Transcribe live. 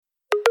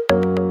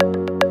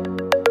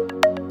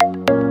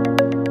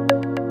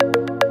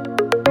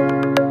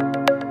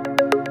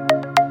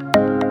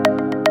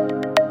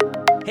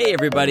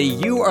everybody.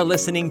 You are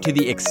listening to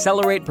the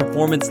Accelerate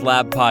Performance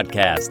Lab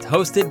podcast,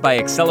 hosted by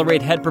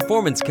Accelerate head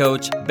performance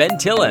coach, Ben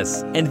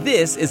Tillis. And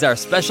this is our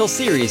special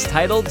series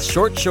titled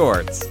Short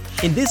Shorts.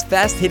 In this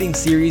fast-hitting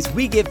series,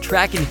 we give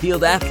track and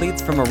field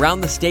athletes from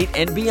around the state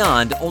and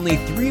beyond only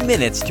 3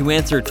 minutes to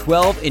answer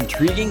 12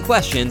 intriguing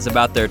questions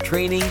about their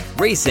training,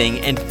 racing,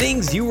 and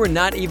things you were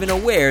not even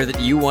aware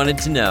that you wanted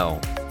to know.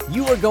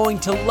 You are going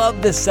to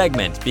love this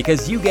segment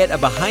because you get a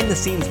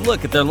behind-the-scenes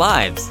look at their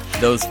lives,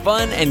 those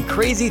fun and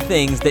crazy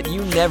things that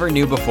you never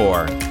knew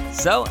before.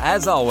 So,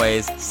 as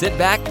always, sit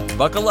back,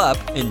 buckle up,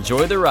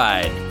 enjoy the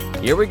ride.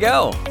 Here we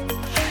go.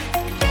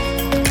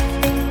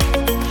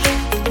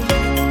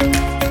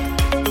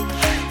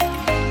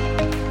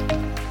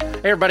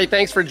 Hey everybody,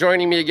 thanks for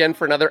joining me again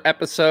for another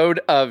episode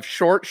of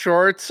Short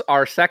Shorts,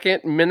 our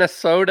second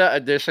Minnesota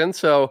edition.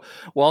 So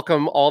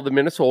welcome all the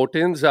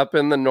Minnesotans up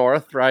in the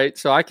north, right?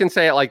 So I can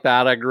say it like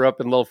that. I grew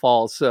up in Little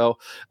Falls. So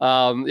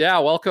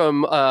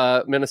welcome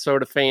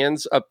Minnesota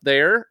fans up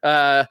there.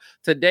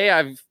 Today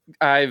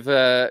I've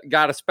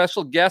got a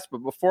special guest, but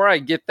before I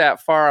get that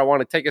far, I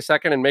want to take a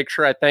second and make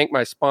sure I thank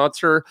my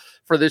sponsor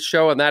for this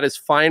show, and that is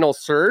Final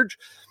Surge.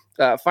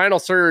 Final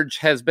Surge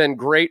has been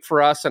great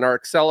for us in our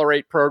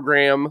Accelerate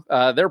program.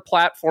 Their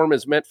platform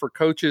is meant for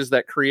coaches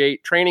that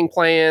create training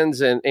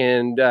plans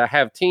and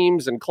have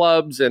teams and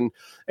clubs and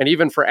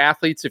even for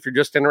athletes. If you're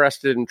just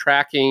interested in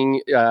tracking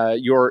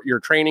your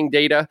training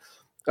data,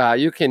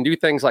 you can do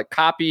things like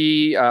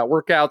copy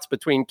workouts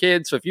between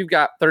kids. So if you've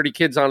got 30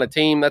 kids on a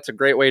team, that's a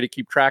great way to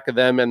keep track of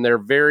them. And they're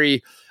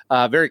very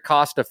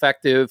cost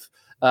effective.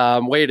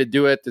 Way to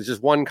do it. There's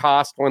just one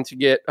cost once you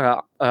get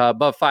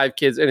above 5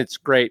 kids, and it's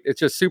great. It's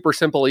just super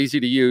simple, easy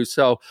to use.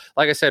 So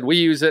like I said, we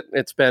use it.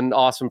 It's been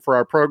awesome for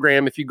our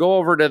program. If you go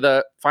over to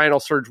the Final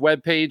Surge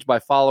webpage by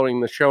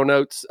following the show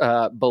notes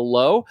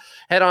below,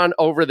 head on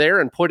over there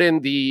and put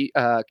in the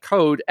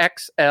code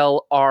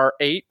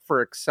XLR8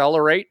 for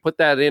Accelerate. Put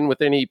that in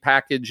with any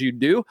package you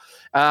do,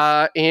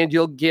 and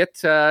you'll get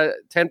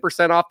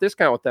 10% off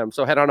discount with them.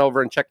 So head on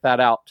over and check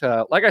that out.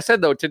 Like I said,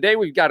 though, today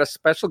we've got a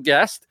special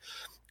guest.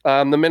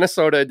 The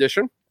Minnesota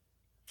edition.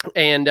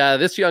 And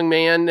this young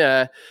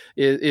man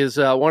is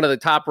one of the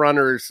top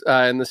runners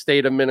in the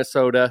state of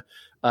Minnesota.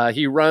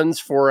 He runs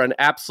for an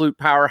absolute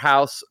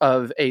powerhouse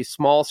of a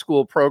small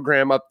school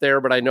program up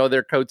there, but I know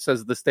their coach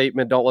says the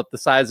statement, don't let the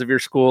size of your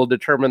school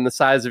determine the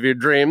size of your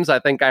dreams. I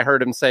think I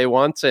heard him say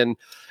once, and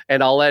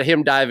I'll let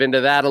him dive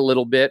into that a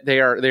little bit. They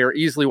are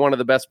easily one of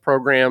the best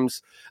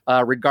programs,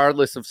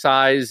 regardless of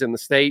size in the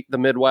state, the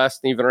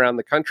Midwest, and even around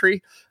the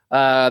country.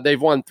 They've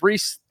won 3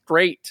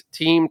 straight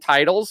team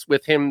titles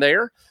with him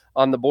there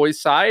on the boys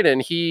side,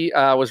 and he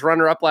was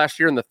runner-up last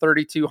year in the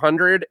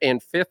 3200 and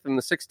 5th in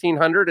the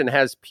 1600 and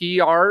has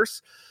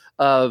PRs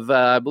of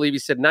I believe he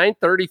said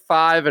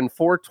 935 and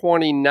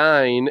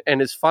 429.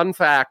 And his fun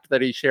fact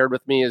that he shared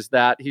with me is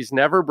that he's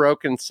never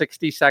broken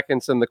 60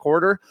 seconds in the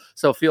quarter,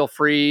 so feel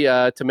free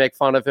to make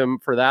fun of him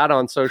for that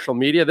on social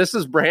media. This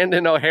is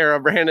Brandon O'Hara.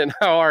 Brandon,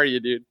 how are you,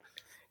 dude?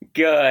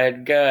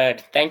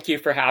 Good. Thank you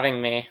for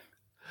having me.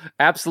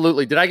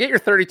 Absolutely. Did I get your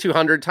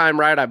 3200 time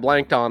right? I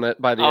blanked on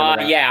it by the end of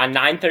that. Yeah,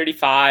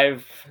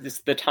 9:35 is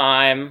the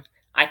time.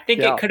 I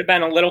think it could have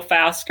been a little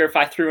faster if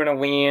I threw in a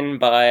lean,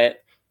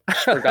 but I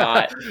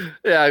forgot.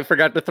 Yeah, I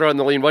forgot to throw in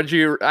the lean.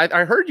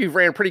 I heard you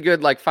ran pretty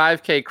good, like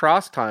 5K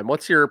cross time.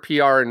 What's your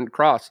PR in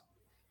cross?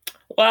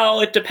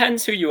 Well, it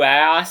depends who you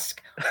ask.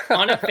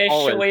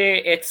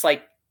 Unofficially, it's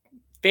like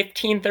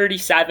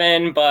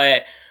 15:37,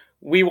 but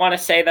we want to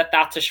say that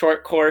that's a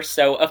short course.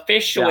 So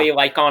officially,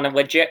 like on a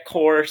legit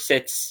course,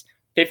 it's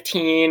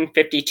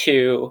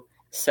 15:52.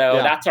 So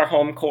that's our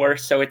home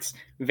course. So it's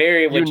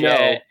very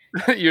legit.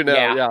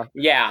 Yeah.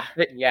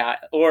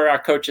 Or our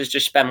coach has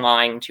just been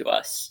lying to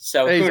us.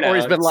 So who knows? Or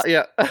he's been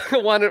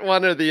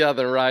one or the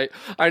other, right?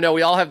 I know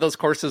we all have those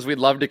courses we'd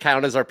love to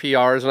count as our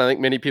PRs, and I think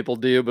many people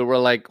do. But we're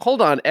like,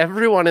 hold on,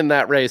 everyone in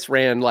that race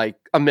ran like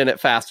a minute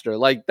faster.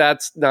 Like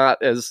that's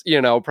not as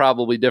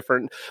probably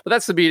different. But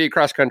that's the beauty of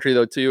cross country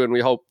though too. And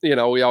we hope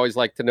we always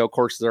like to know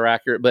courses are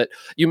accurate. But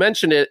you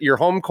mentioned it, your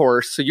home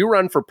course. So you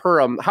run for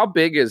Perham. How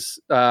big is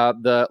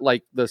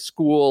the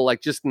school?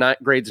 Like just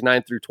grades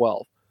 9 through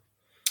 12.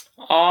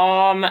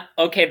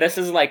 Okay, this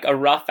is like a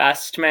rough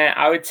estimate.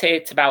 I would say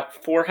it's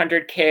about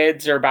 400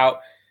 kids or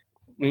about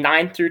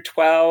 9 through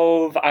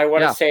 12. I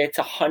want to say it's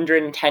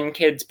 110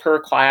 kids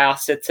per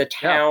class. It's a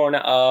town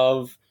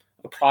of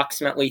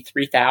approximately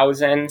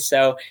 3,000.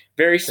 So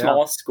very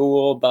small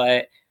school,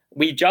 but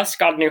we just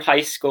got a new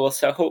high school.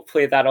 So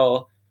hopefully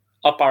that'll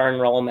up our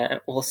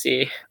enrollment. We'll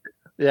see.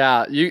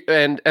 Yeah,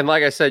 and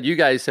like I said, you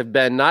guys have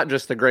been not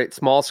just a great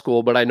small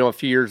school, but I know a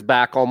few years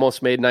back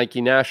almost made Nike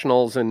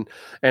Nationals and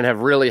have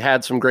really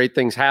had some great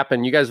things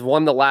happen. You guys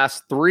won the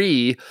last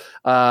 3,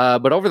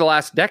 but over the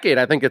last decade,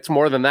 I think it's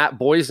more than that,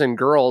 boys and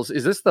girls.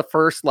 Is this the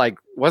first,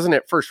 wasn't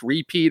it first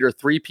repeat or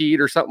three-peat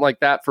or something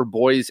like that for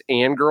boys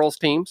and girls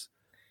teams?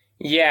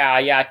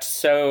 Yeah.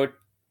 So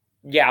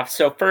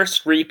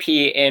first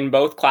repeat in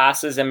both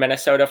classes in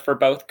Minnesota for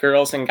both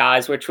girls and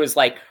guys, which was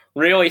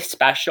really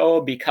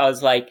special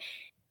because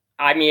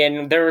I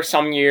mean, there were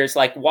some years,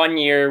 like one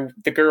year,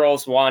 the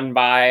girls won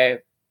by a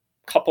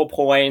couple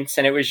points,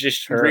 and it was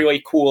just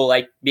really cool,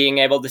 like being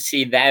able to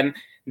see them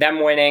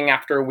winning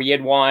after we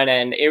had won,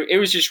 and it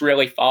was just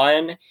really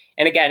fun.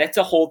 And again, it's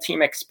a whole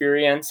team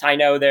experience. I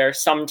know there are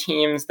some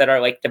teams that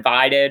are like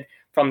divided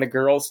from the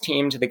girls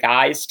team to the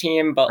guys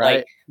team, but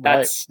like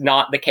that's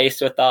not the case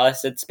with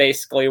us. It's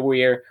basically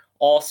we're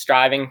all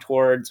striving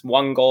towards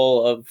one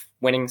goal of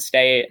winning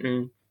state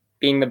and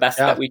being the best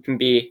that we can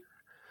be.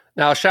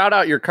 Now, shout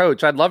out your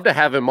coach. I'd love to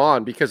have him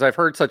on because I've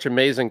heard such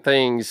amazing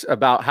things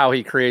about how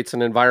he creates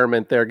an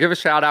environment there. Give a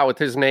shout out with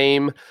his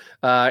name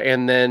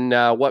and then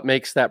what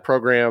makes that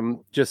program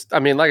just, I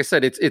mean, like I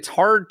said, it's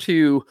hard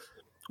to,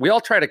 we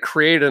all try to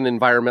create an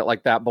environment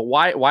like that, but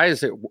why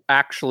is it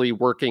actually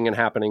working and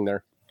happening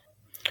there?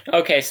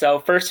 Okay, so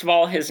first of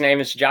all, his name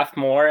is Jeff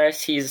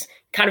Morris. He's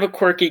kind of a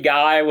quirky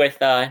guy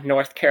with a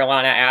North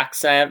Carolina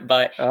accent,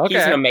 but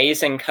he's an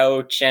amazing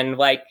coach. And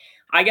like,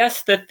 I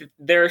guess that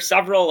there are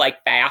several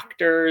like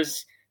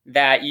factors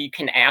that you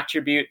can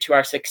attribute to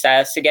our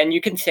success. Again,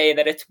 you can say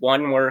that it's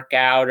one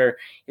workout or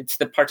it's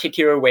the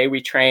particular way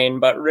we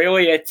train, but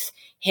really it's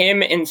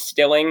him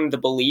instilling the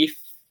belief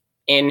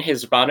in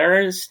his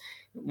runners.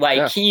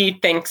 Like he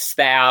thinks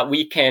that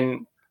we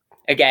can,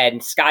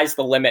 again, sky's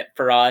the limit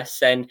for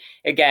us. And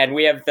again,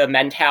 we have the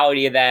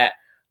mentality that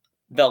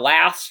the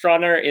last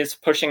runner is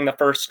pushing the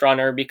first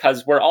runner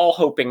because we're all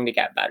hoping to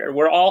get better.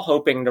 We're all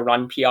hoping to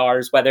run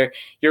PRs, whether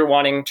you're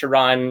wanting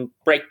to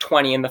break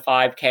 20 in the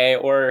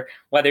 5K or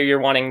whether you're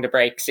wanting to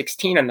break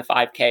 16 in the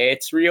 5K.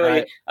 It's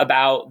really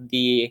about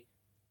the,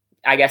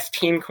 I guess,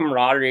 team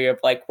camaraderie of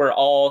like, we're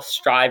all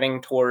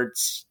striving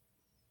towards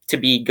to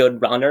be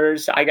good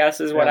runners, I guess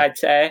is what I'd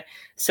say.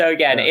 So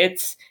again,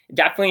 it's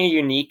definitely a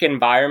unique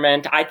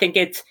environment. I think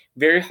it's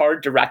very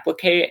hard to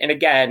replicate. And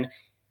again,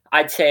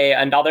 I'd say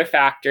another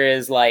factor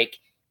is like,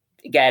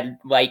 again,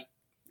 like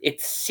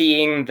it's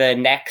seeing the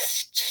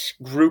next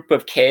group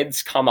of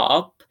kids come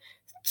up.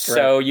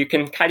 So you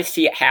can kind of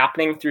see it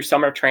happening through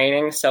summer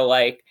training. So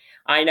like,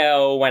 I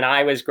know when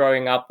I was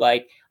growing up,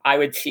 like I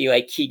would see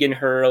like Keegan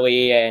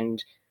Hurley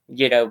and,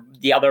 you know,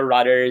 the other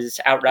runners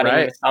out running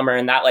in the summer,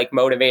 and that like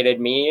motivated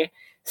me.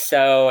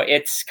 So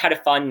it's kind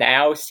of fun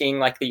now seeing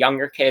like the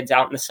younger kids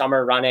out in the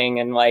summer running.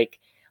 And like,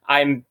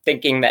 I'm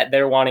thinking that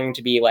they're wanting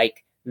to be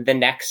like the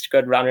next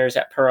good runners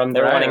at Perham.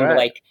 They're wanting to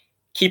like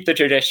keep the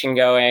tradition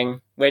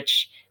going,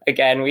 which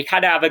again, we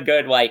kind of have a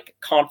good like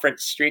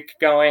conference streak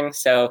going.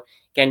 So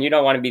again, you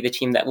don't want to be the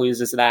team that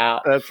loses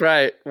that. That's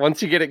right.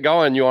 Once you get it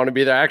going, you want to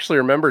be there. I actually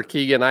remember,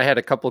 Keegan, I had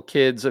a couple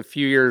kids a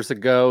few years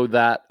ago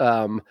that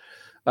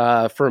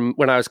from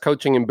when I was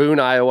coaching in Boone,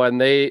 Iowa, and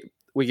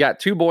we got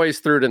two boys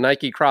through to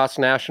Nike Cross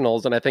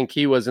Nationals, and I think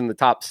he was in the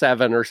top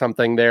 7 or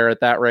something there at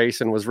that race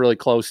and was really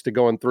close to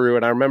going through.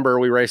 And I remember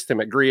we raced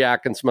him at Griak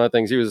and some other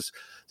things. He was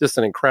just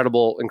an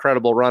incredible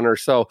runner.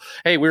 So,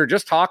 hey, we were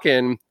just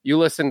talking. You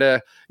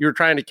were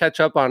trying to catch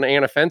up on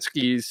Anna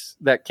Fenske's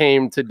that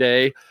came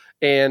today,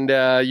 and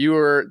you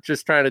were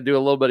just trying to do a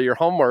little bit of your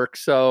homework.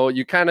 So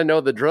you kind of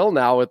know the drill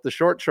now with the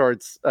short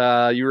shorts.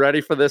 You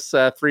ready for this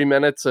 3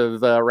 minutes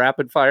of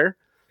rapid fire?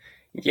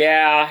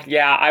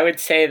 Yeah. I would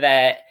say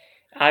that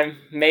I'm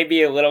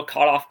maybe a little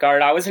caught off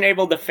guard. I wasn't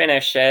able to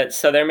finish it,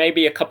 so there may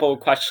be a couple of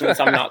questions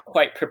I'm not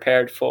quite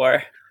prepared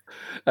for.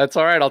 That's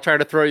all right. I'll try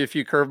to throw you a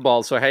few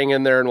curveballs, so hang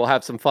in there and we'll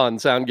have some fun.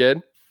 Sound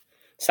good?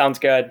 Sounds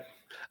good.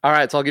 All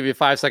right, so I'll give you a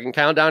 5-second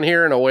countdown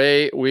here, and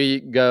away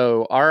we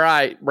go. All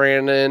right,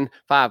 Brandon,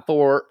 5,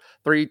 4,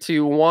 3,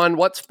 2, 1.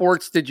 What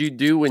sports did you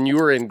do when you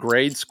were in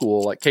grade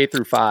school, like K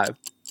through 5?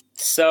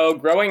 So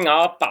growing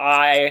up,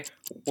 I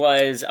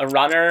was a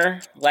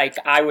runner. Like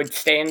I would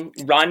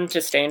run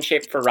to stay in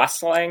shape for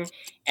wrestling.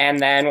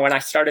 And then when I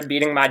started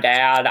beating my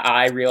dad,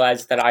 I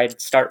realized that I'd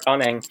start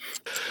running.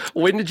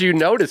 When did you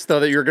notice, though,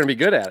 that you were going to be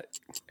good at it?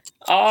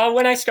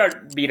 When I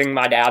started beating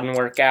my dad in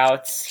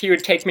workouts, he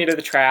would take me to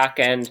the track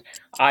and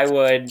I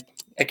would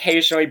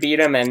occasionally beat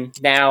him. And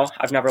now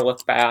I've never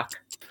looked back.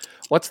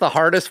 What's the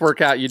hardest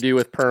workout you do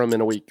with Perham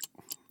in a week?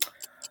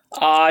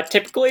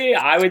 Typically,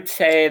 I would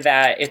say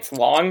that it's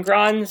long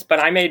runs, but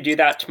I may do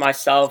that to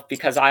myself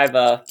because I have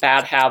a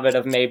bad habit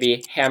of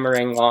maybe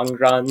hammering long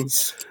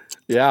runs.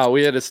 Yeah,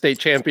 we had a state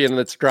champion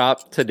that's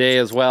dropped today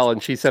as well,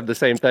 and she said the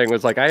same thing.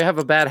 Was like, I have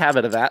a bad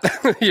habit of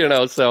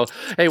that, So,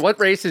 hey, what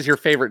race is your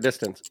favorite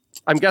distance?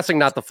 I'm guessing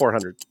not the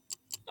 400.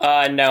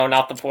 No,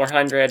 not the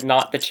 400,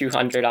 not the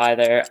 200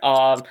 either.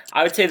 I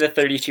would say the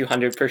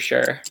 3200 for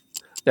sure.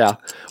 Yeah.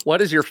 What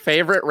is your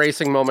favorite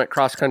racing moment,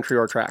 cross country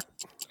or track?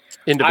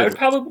 I would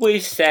probably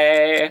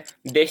say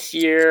this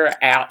year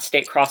at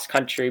state cross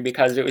country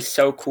because it was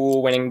so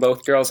cool winning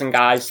both girls and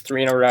guys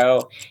 3 in a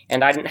row.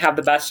 And I didn't have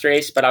the best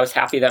race, but I was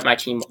happy that my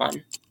team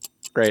won.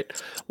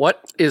 Great.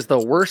 What is the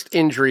worst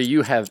injury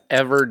you have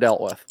ever dealt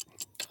with?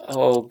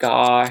 Oh,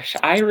 gosh.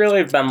 I really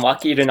have been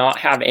lucky to not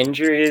have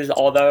injuries,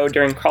 although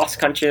during cross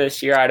country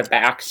this year, I had a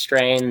back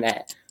strain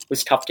that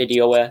was tough to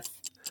deal with.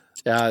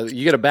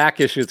 You get a back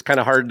issue, it's kind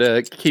of hard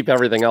to keep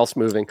everything else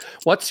moving.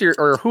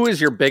 Who is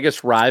your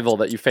biggest rival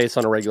that you face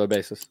on a regular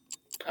basis?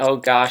 Oh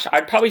gosh,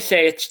 I'd probably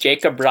say it's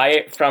Jacob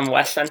Wright from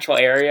West Central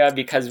area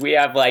because we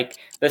have like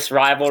this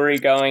rivalry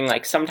going.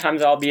 Like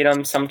sometimes I'll beat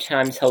him,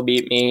 sometimes he'll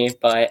beat me,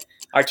 but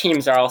our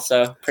teams are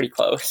also pretty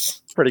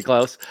close. Pretty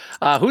close.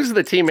 Who's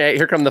the teammate?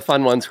 Here come the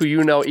fun ones. Who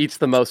you know eats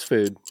the most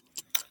food?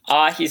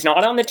 He's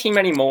not on the team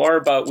anymore,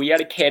 but we had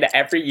a kid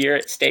every year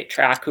at state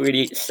track who would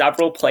eat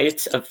several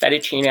plates of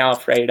fettuccine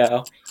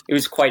Alfredo. It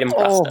was quite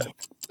impressive.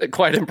 Oh,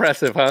 quite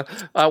impressive, huh?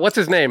 What's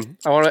his name?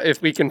 I want to,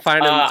 if we can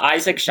find him.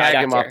 Isaac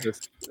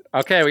Scheidecker.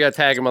 Okay, we got to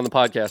tag him on the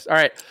podcast. All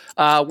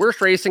right. Worst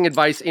racing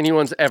advice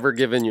anyone's ever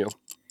given you?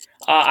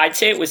 I'd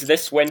say it was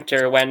this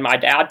winter when my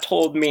dad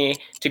told me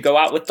to go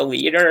out with the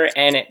leader,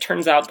 and it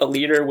turns out the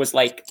leader was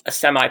like a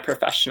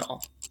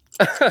semi-professional.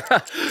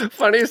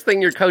 Funniest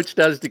thing your coach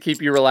does to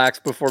keep you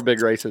relaxed before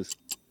big races?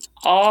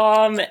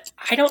 I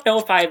don't know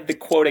if I have the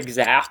quote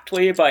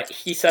exactly, but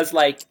he says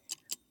like,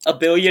 1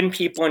 billion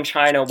people in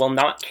China will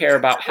not care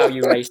about how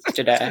you race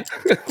today.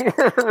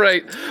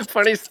 Right.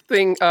 Funniest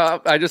thing,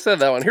 I just said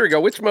that one. Here we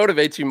go. Which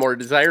motivates you more,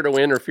 desire to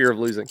win or fear of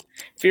losing?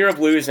 Fear of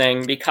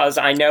losing, because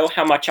I know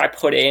how much I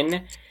put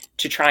in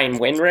to try and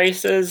win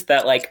races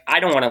that, like, I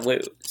don't want to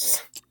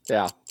lose.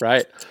 Yeah,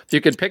 right. If you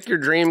could pick your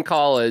dream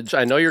college,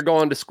 I know you're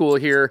going to school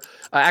here.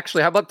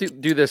 Actually, how about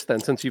do this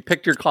then, since you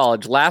picked your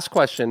college? Last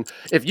question.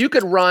 If you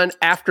could run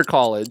after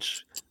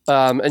college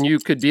and you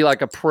could be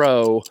like a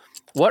pro,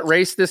 what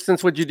race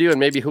distance would you do, and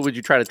maybe who would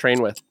you try to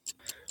train with?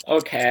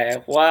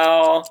 Okay,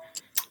 well,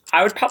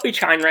 I would probably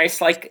try and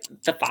race like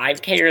the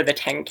 5K or the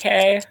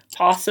 10K,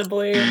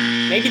 possibly.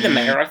 Maybe the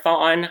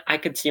marathon. I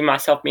could see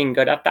myself being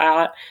good at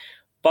that.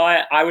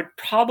 But I would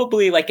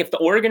probably, like, if the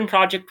Oregon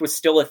Project was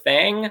still a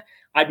thing,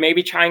 I'd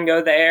maybe try and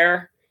go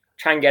there.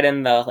 Try and get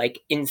in the like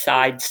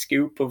inside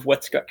scoop of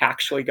what's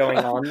actually going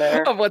on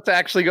there. Of what's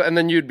actually and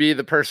then you'd be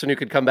the person who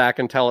could come back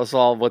and tell us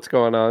all what's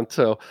going on.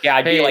 So yeah,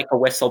 I'd be like a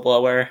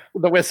whistleblower.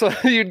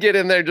 You'd get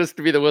in there just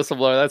to be the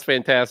whistleblower. That's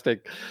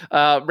fantastic.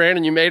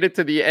 Brandon, you made it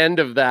to the end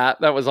of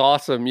that. That was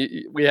awesome.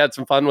 We had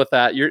some fun with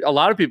that. A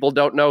lot of people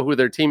don't know who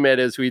their teammate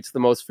is who eats the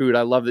most food.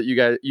 I love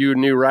that you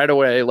knew right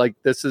away, like,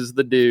 this is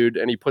the dude,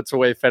 and he puts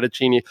away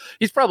fettuccine.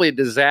 He's probably a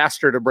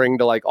disaster to bring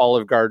to like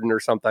Olive Garden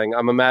or something.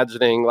 I'm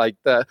imagining like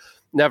the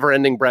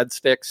never-ending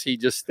breadsticks. He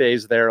just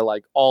stays there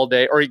like all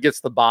day, or he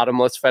gets the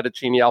bottomless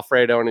fettuccine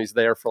Alfredo and he's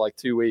there for like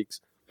 2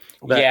 weeks.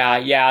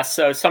 Yeah.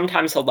 So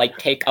sometimes he'll like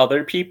take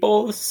other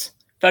people's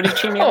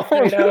fettuccine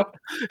Alfredo. No.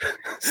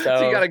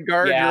 So you got to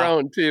guard your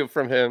own too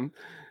from him.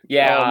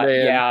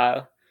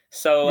 Yeah.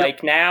 So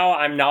like now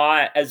I'm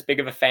not as big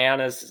of a fan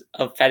of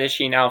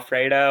fettuccine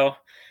Alfredo.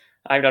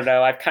 I don't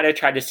know. I've kind of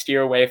tried to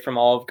steer away from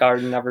Olive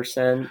Garden ever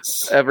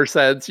since. You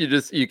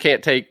just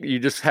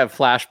have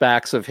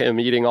flashbacks of him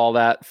eating all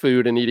that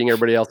food and eating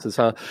everybody else's,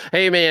 huh?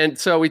 Hey man,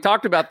 so we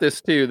talked about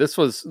this too. This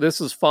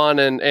was fun,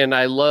 and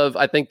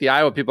I think the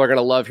Iowa people are going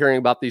to love hearing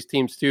about these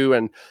teams too,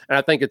 and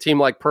I think a team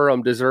like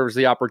Perham deserves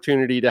the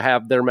opportunity to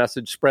have their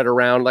message spread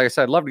around. Like I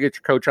said, I'd love to get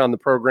your coach on the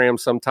program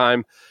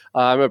sometime.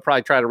 I'm going to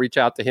probably try to reach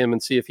out to him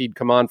and see if he'd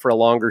come on for a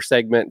longer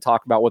segment and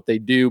talk about what they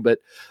do. But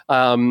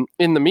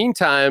in the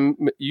meantime,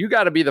 you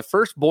got to be the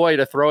first boy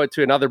to throw it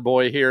to another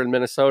boy here in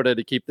Minnesota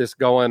to keep this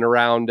going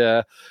around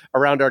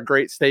our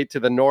great state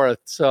to the north.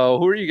 So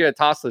who are you going to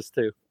toss this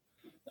to?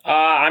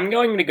 I'm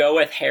going to go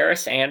with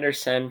Harris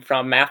Anderson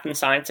from Math and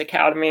Science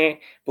Academy. I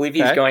believe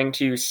he's going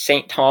to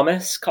St.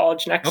 Thomas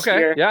College next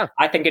year. Yeah.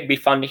 I think it'd be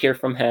fun to hear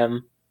from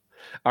him.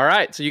 All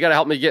right, so you got to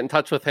help me get in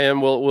touch with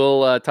him.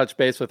 We'll touch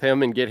base with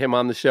him and get him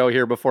on the show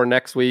here before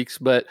next week's.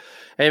 But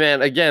hey,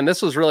 man, again,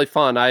 this was really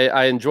fun.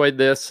 I enjoyed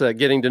this,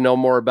 getting to know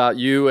more about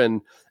you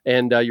and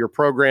your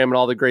program and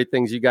all the great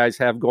things you guys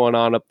have going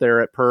on up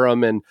there at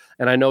Perham.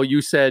 And I know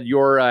you said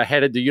you're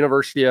headed to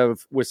University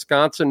of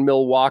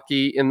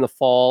Wisconsin-Milwaukee in the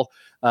fall.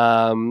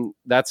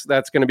 That's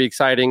going to be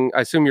exciting.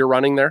 I assume you're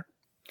running there?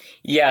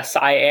 Yes,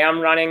 I am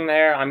running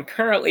there. I'm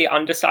currently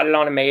undecided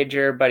on a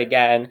major, but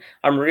again,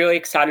 I'm really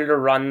excited to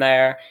run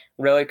there.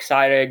 Really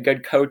excited,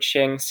 good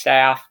coaching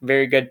staff,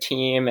 very good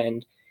team,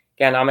 and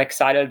again, I'm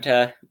excited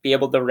to be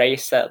able to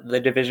race at the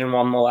Division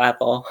I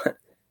level.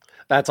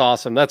 That's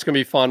awesome. That's going to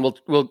be fun.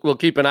 We'll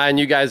keep an eye on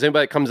you guys.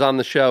 Anybody that comes on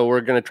the show,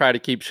 we're going to try to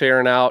keep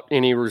sharing out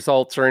any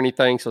results or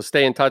anything. So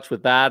stay in touch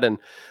with that and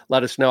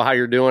let us know how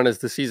you're doing as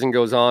the season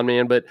goes on,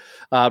 man. But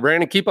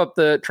Brandon, keep up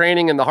the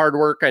training and the hard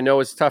work. I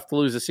know it's tough to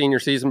lose a senior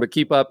season, but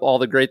keep up all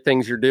the great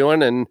things you're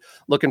doing, and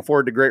looking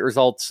forward to great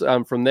results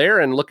from there,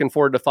 and looking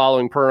forward to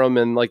following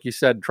Perham. And like you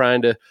said,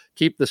 trying to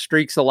keep the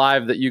streaks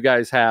alive that you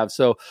guys have.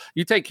 So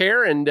you take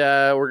care, and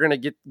we're going to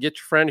get your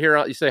friend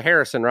here. You say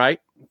Harrison,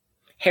 right?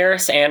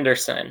 Harris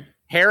Anderson.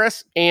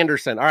 Harris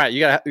Anderson. All right,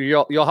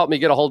 you'll help me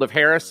get a hold of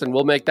Harris, and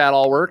we'll make that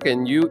all work.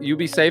 And you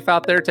be safe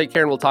out there. Take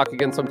care, and we'll talk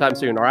again sometime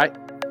soon. All right.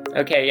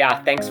 Okay.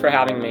 Yeah. Thanks for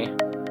having me.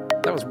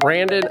 That was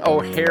Brandon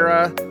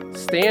O'Hara,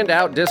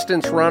 standout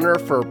distance runner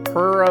for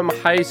Perham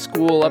High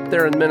School up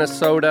there in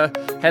Minnesota,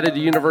 headed to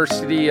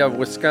University of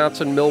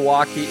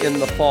Wisconsin-Milwaukee in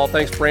the fall.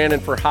 Thanks, Brandon,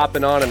 for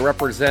hopping on and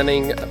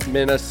representing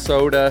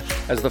Minnesota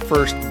as the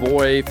first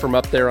boy from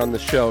up there on the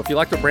show. If you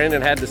like what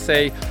Brandon had to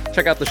say,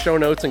 check out the show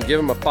notes and give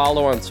him a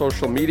follow on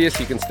social media so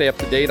you can stay up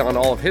to date on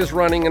all of his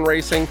running and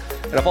racing.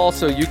 And if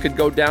also you could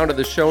go down to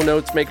the show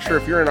notes, make sure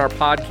if you're in our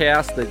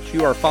podcast that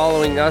you are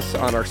following us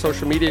on our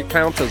social media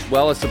accounts as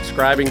well as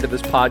subscribing to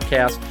this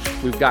podcast.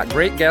 We've got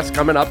great guests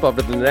coming up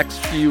over the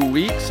next few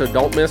weeks, so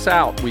don't miss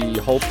out. We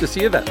hope to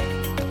see you then.